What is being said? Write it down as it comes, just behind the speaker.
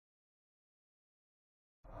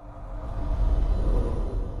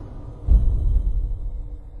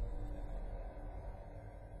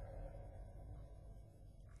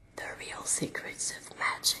real secrets of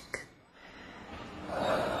magic.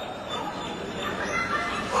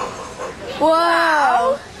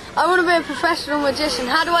 Wow! I want to be a professional magician.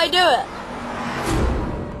 How do I do it?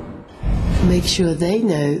 Make sure they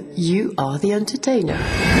know you are the entertainer.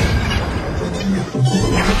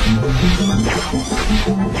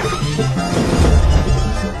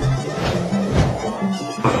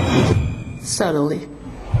 Subtly.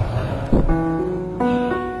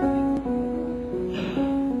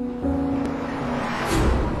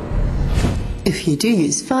 If you do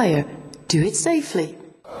use fire, do it safely.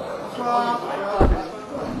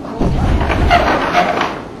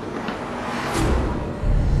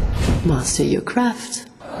 Master your craft.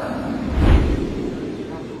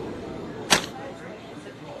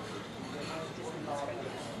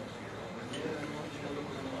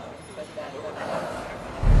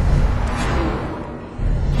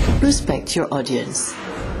 Respect your audience.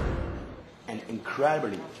 And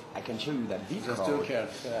incredibly, I can show you that this Just crowd... look at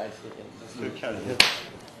Just look at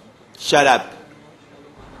Shut up.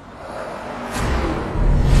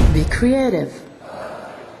 Be creative.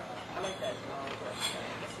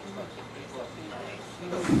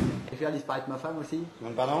 Faire disparaître ma femme aussi.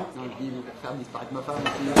 Pardon? Non, je dis faire disparaître ma femme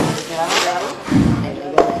aussi.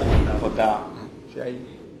 Trop tard. Chérie.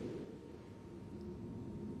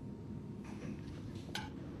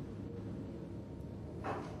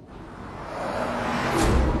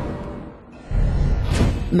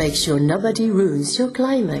 Make sure nobody ruins your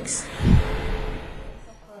climax.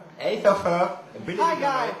 Hey, Surfer. Hi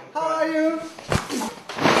guys, how are you?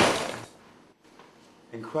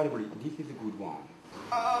 Incredibly, this is a good one.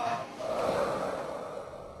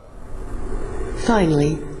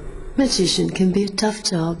 Finally, magician can be a tough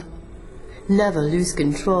job. Never lose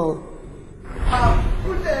control.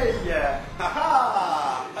 Good day! Ha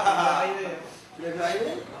ha! Tu l'as vu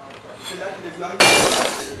arriver? C'est là que tu l'as vu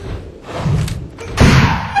arriver.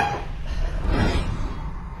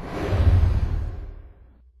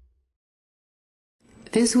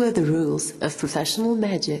 These were the rules of professional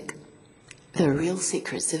magic. The real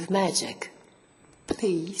secrets of magic.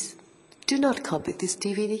 Please, do not copy this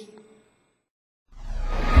DVD.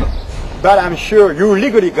 But I'm sure you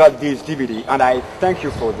legally got this DVD, and I thank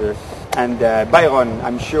you for this. And Byron,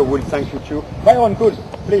 I'm sure will thank you too. Byron, good,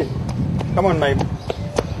 please. Come on, my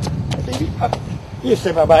baby. You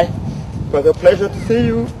say bye-bye. It was a pleasure to see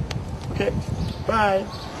you. Okay, bye.